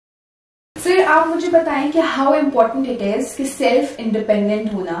फिर आप मुझे बताएं कि हाउ इम्पोर्टेंट इट इज कि सेल्फ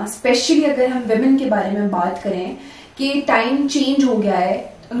इंडिपेंडेंट होना, स्पेशली अगर हम विमेन के बारे में बात करें कि टाइम चेंज हो गया है,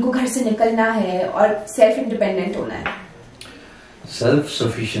 उनको घर से निकलना है और सेल्फ इंडिपेंडेंट होना है. Self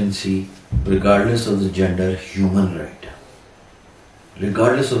sufficiency regardless of the gender, human right है.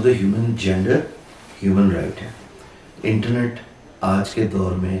 Regardless of the human gender, human right है. इंटरनेट आज के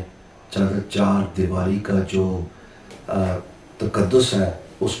दौर में चार दीवारी का जो तकद्दुस है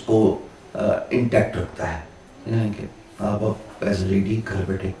उसको इंटैक्ट रखता है. यानी कि आप एज ए लेडी घर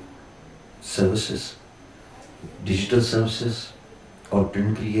बैठे services, digital services,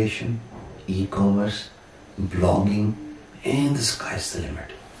 content creation, e commerce, blogging, and the sky is the limit.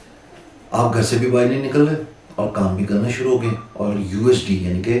 आप घर से भी बाहर नहीं निकल रहे और काम भी करना शुरू हो गए. और यूएसडी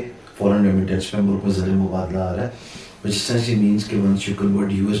यानी कि फॉरेन रेमिटेंस में मुल्क में ज़र मुबादला आ रहा है, which essentially means कि once you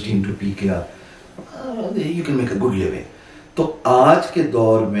convert USD into PKR, you can make a good living. तो आज के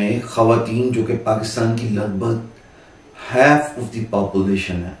दौर में ख़वातीन जो कि पाकिस्तान की लगभग half of the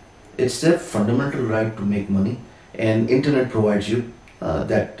population है, it's their fundamental right to make money, and internet provides you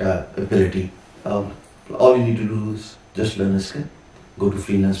that ability. All you need to do is just learn a skill. Go to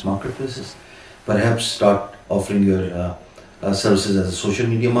freelance marketplaces, perhaps start offering your services as a social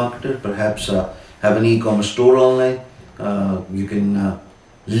media marketer, perhaps have an e-commerce store online. You can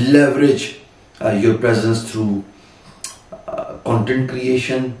leverage your presence through content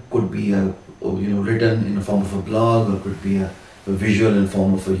creation, could be written in the form of a blog, or could be a visual in the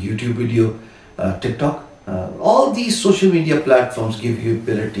form of a YouTube video, TikTok. All these social media platforms give you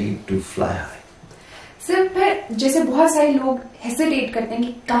ability to fly high. Sir फिर जैसे बहुत सारे लोग hesitate करते हैं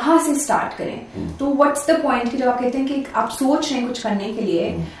कि कहाँ से स्टार्ट करें, तो व्हाट्स द पॉइंट कि जब आप कहते हैं कि आप सोच रहे हैं कुछ करने के लिए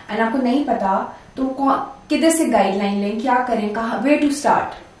एंड आपको नहीं पता, तो किधर से गाइडलाइन लें, क्या करें, कहाँ, वेयर टू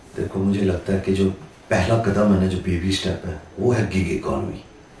स्टार्ट? देखो, मुझे लगता है कि जो पहला कदम है ना, जो बेबी स्टेप है, वो है gig economy.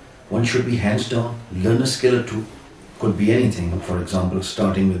 One should be hands down, learn a skill और to. Could be anything. For example,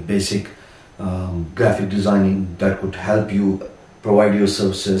 starting with basic graphic designing that could help you provide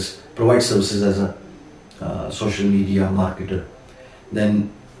services as a social media marketer. Then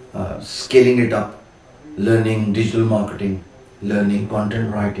scaling it up, learning digital marketing, learning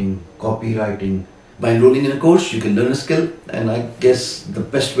content writing, copywriting. By enrolling in a course, you can learn a skill, and I guess the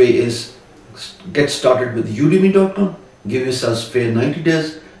best way is get started with udemy.com. Give yourselves fair 90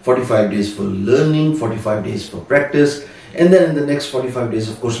 days, 45 days for learning, 45 days for practice, and then in the next 45 days,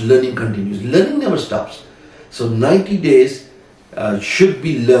 of course, learning continues. Learning never stops. So 90 days should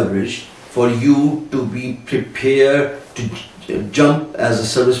be leveraged for you to be prepared to jump as a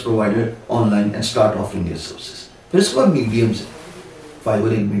service provider online and start offering your services. फिर इसके बाद mediums है.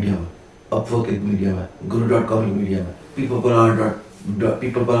 Fiverr एक medium है, Upwork एक medium है, Guru.com एक medium है,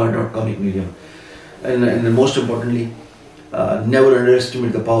 peoplepar.com एक medium है. And most importantly, never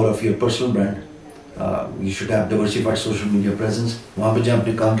underestimate the power of your personal brand. You should have diversified social media presence. वहाँ पे जहाँ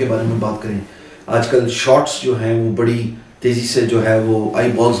अपने काम के बारे में बात करें, आजकल शॉर्ट्स जो हैं वो बड़ी तेज़ी से जो है वो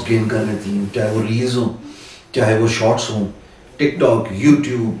आई बॉल्स गेन कर लेती हैं, चाहे वो रील्स हों, चाहे वो शॉर्ट्स हों. TikTok,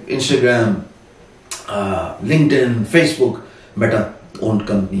 YouTube, Instagram, LinkedIn, Facebook, Meta owned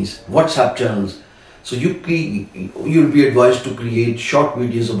companies, WhatsApp channels. So you'll be advised to create short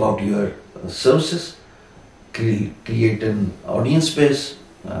videos about your services, create an audience base,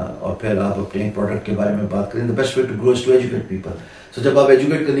 और फिर आप अपने प्रोडक्ट के बारे में बात करें. The best way to grow is to educate people. So जब आप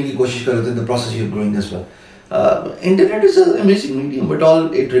एजुकेट करने की कोशिश कर रहे हैं, the process you're growing as well. Internet is an amazing medium, but all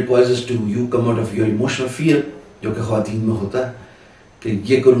it requires is to you come out of your emotional fear, जो कि ख़वातीन में होता है कि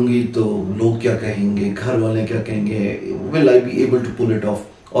ये करूँगी तो लोग क्या कहेंगे, घर वाले क्या कहेंगे, will I be able to pull it off?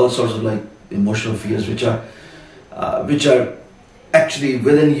 All sorts of like emotional fears which are actually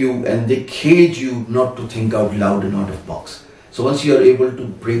within you, and they cage you not to think out loud and out of box. So once you are able to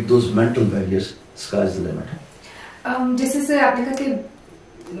break those mental barriers, sky is the limit. जैसे sir आपने कहा कि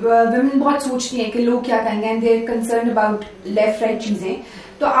women बहुत सोचती हैं कि लोग क्या कहेंगे and they're concerned about left right चीजें,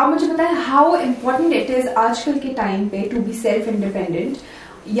 तो आप मुझे बताएं how important it is आजकल के टाइम पे to be self independent,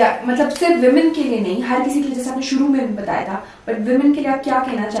 या मतलब सिर्फ women के लिए नहीं, हर किसी के लिए, जैसे आपने शुरू में भी बताया था, but women के लिए आप क्या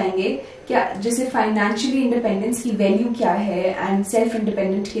कहना चाहेंगे, क्या जैसे financially independence की value क्या है and self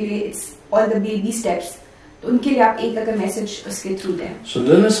independent के लिए it's all the baby steps, तो उनके लिए आप एक अगर मैसेज उसके थ्रू दें. So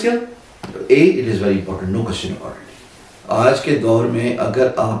learn a skill. It is very important, no question about it. आज के दौर में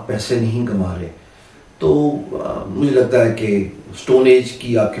अगर आप पैसे नहीं कमा रहे तो मुझे लगता है कि स्टोन एज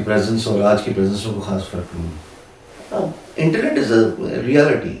की आपकी प्रेजेंस और आज की प्रेजेंस में कोई खास फर्क नहीं. इंटरनेट इज अ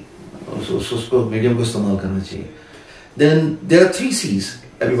रियलिटी, उसको मीडियम को इस्तेमाल करना चाहिए. Then there are 3 C's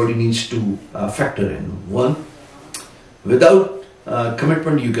everybody needs to factor in. One, without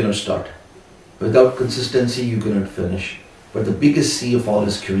commitment you cannot start. Without consistency you cannot finish. but the biggest C of all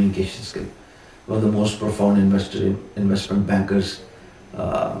is communication skill. One of the most profound investment bankers,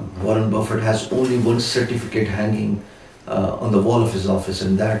 Warren Buffett, has only one certificate hanging on the wall of his office,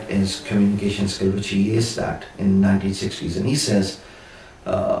 and that is communication skill, which he aced that in 1960s. And he says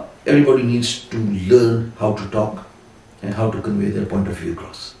everybody needs to learn how to talk and how to convey their point of view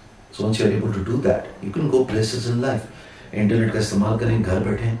across. So once you're able to do that, you can go places in life. Internet का इस्तेमाल करें, घर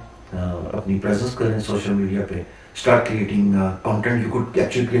बैठें, अपनी presence करें social media पे, start creating content. You could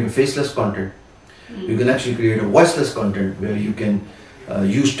actually create a faceless content. You can actually create a voiceless content where you can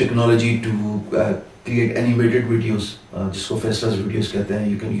use technology to create animated videos, जिसको faceless videos कहते हैं.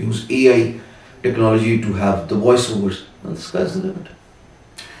 You can use AI technology to have the voiceovers. And the sky's the limit.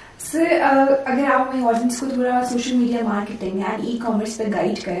 Sir अगर आप अपने audience को थोड़ा social media marketing and e commerce पे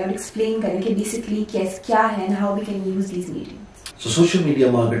guide करें और एक्सप्लेन करें कि बेसिकली क्या है and how we can use these mediums. So social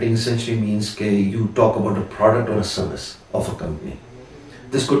media marketing essentially means that you talk about a product or a service of a company.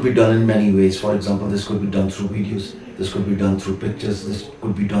 This could be done in many ways. For example, this could be done through videos, this could be done through pictures, this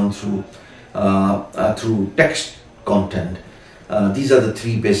could be done through text content. These are the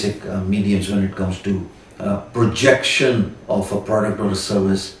three basic mediums when it comes to projection of a product or a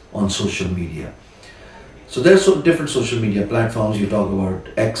service on social media. So there are different social media platforms. You talk about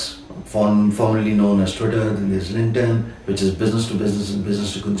X, formerly known as Twitter. Then there's LinkedIn, which is business to business and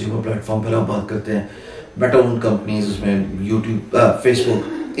business to consumer platform. फिर आप बात करते हैं better-owned companies, उसमें YouTube, Facebook,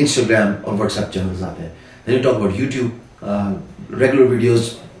 Instagram और WhatsApp channels आते हैं. Then you talk about YouTube, regular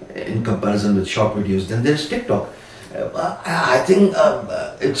videos in comparison with short videos. Then there's TikTok. I think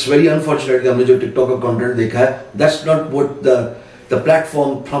it's very unfortunate that हमने जो TikTok का content देखा है, that's not what the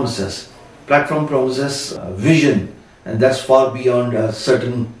platform promises. Platform promises vision, and that's far beyond a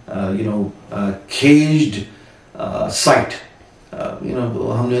certain caged site.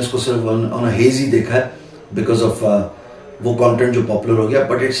 हमने इसको सिर्फ on a hazy देखा है because of वो content जो popular हो गया,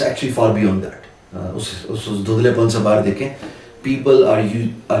 but it's actually far beyond that. उस धुंधलेपन से बाहर देखें, people are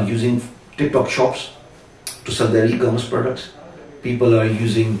using TikTok shops to sell their e-commerce products. People are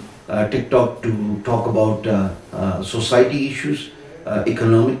using TikTok to talk about society issues,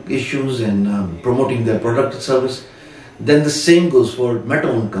 economic issues, and promoting their product and service. Then the same goes for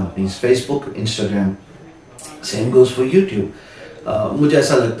meta-owned companies, Facebook, Instagram. Same goes for YouTube. मुझे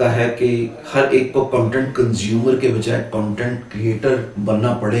ऐसा लगता है कि हर एक को content consumer के बजाय content creator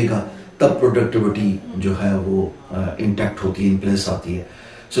बनना पड़ेगा, तब प्रोडक्टिविटी जो है वो इंटैक्ट होती है, इन प्लेस आती है.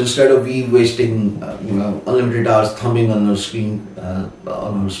 So instead of we wasting unlimited hours thumbing on our screen on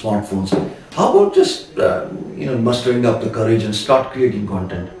our smartphones, how about just mustering up the courage and start creating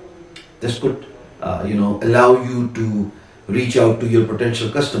content? This could allow you to reach out to your potential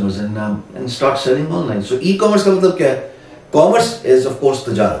customers and start selling online. So e-commerce का मतलब क्या है? Commerce is of course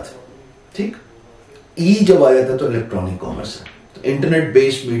तजारत, ठीक? E जब आया था तो electronic commerce है. तो इंटरनेट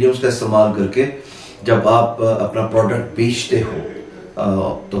बेस्ड मीडियम्स का इस्तेमाल करके जब आप अपना प्रोडक्ट बेचते हो,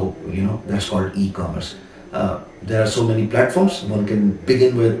 so that's called e-commerce. There are so many platforms. One can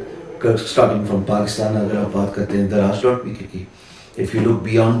begin with starting from Pakistan. अगर आप बात करते हैं Daraz.pk की, if you look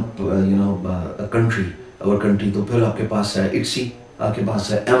beyond a country, our country, तो फिर आपके पास है Etsy, आपके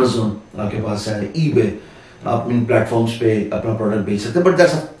पास है Amazon, आपके पास है eBay. आप इन platforms पे अपना product बेच सकते हैं, but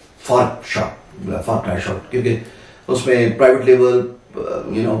that's a far cry shot, क्योंकि उसमें private label,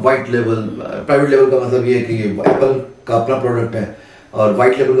 white label. Private label का मतलब ये है कि ये Apple का अपना product है, और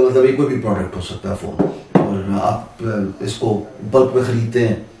वाइट लेवल का मतलब कोई भी प्रोडक्ट हो सकता है फोन, और आप इसको बल्क में खरीदते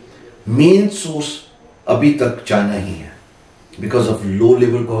हैं. मेन सोर्स अभी तक चाइना ही है because of low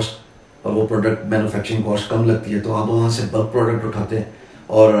labour cost, और वो प्रोडक्ट मैन्युफैक्चरिंग कॉस्ट कम लगती है, तो आप वहाँ से बल्क प्रोडक्ट उठाते हैं.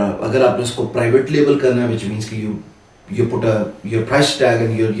 और अगर आपने इसको प्राइवेट लेबल करना है, विच मीन्स कि you put your price tag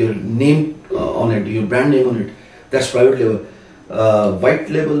and your name on it, your brand name on it, that's private label. White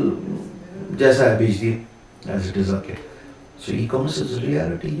label जैसा है बेच दिए, as it is. Okay. So e-commerce is a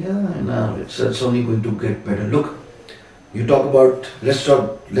reality, yeah, and it's only going to get better. Look, you talk about, let's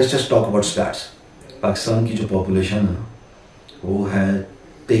just talk about stats. Pakistan की जो population है वो है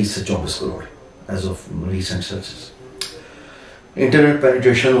 23 से 24 crore as of recent census. Internet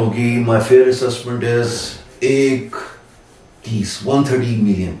penetration होगी, my fair assessment is 130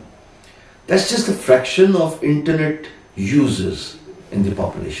 million. That's just a fraction of internet users in the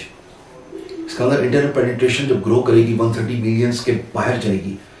population. इसका अंदर internet penetration जब ग्रो करेगी 130 मिलियंस के बाहर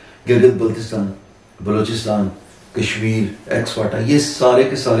जाएगी, गिलगित बल्तिस्तान, बलोचिस्तान, कश्मीर, एक्सवाटा, ये सारे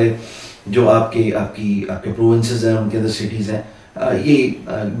के सारे जो आपके प्रोविंसेस हैं, उनके अंदर सिटीज हैं, ये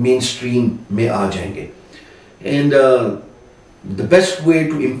मेन स्ट्रीम में आ जाएंगे. And the best way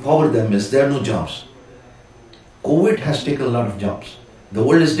to empower them is there are no jobs. Covid has taken a lot of jobs. The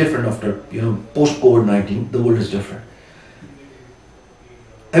world is different after post covid. The world is different.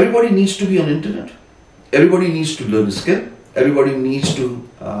 everybody needs to be on internet. Everybody needs to learn a skill. Everybody needs to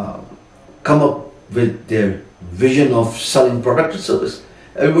come up with their vision of selling product or service.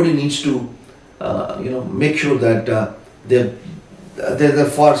 Everybody needs to make sure that they're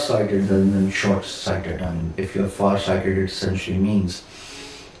far-sighted than short-sighted. I mean, if you're far-sighted, it essentially means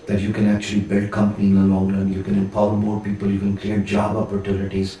that you can actually build company in the long run. You can empower more people. You can create job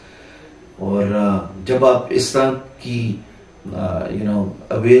opportunities. और जब आप इस तरह की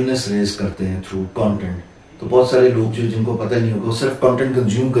awareness raise करते हैं through content, तो बहुत सारे लोग जो जिनको पता नहीं होगा, वो सिर्फ कंटेंट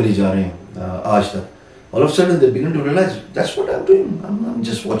कंज्यूम करे जा रहे हैं आज तक. All of a sudden they begin to realize that's what I'm doing. I'm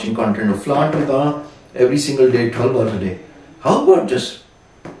just watching content of flan with every single day, 12 hours a day. How about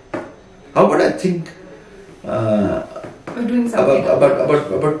I think doing something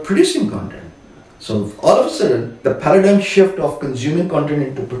about producing content. So all of a sudden the paradigm shift of consuming content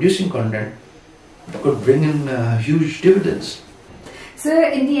into producing content could bring in huge dividends. Sir,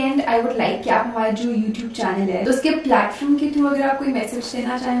 in the end, I would like कि आप हमारा जो YouTube channel है, तो उसके platform के through अगर आप कोई मैसेज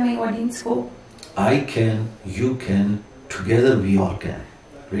देना चाहें हमारी ऑडियंस को. I can, you can, together we all can.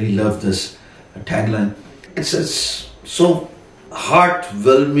 Really love this tagline. It's so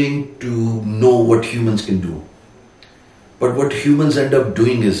heartwarming to know what humans can do. But what humans end up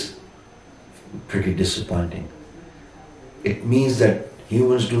doing is pretty disappointing. It means that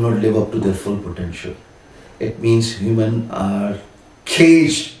humans do not live up to their full potential. It means humans are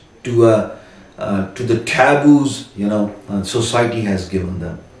caged to the taboos society has given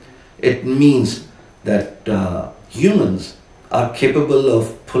them. It means that humans are capable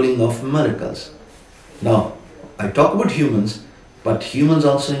of pulling off miracles. Now, I talk about humans, but humans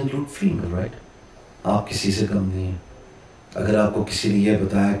also include female, right? आप किसी से कम नहीं हैं. अगर आपको किसी ने यह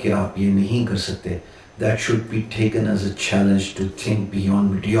बताया कि आप ये नहीं कर सकते, that should be taken as a challenge to think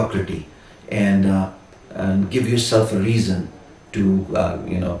beyond mediocrity and give yourself a reason to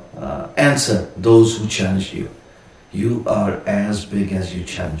answer those who challenge you. You are as big as you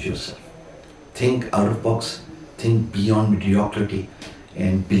challenge yourself. Think out of box, think beyond mediocrity,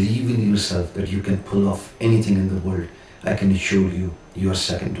 and believe in yourself that you can pull off anything in the world. I can assure you, you are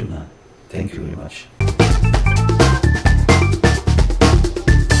second to none. Thank you very much.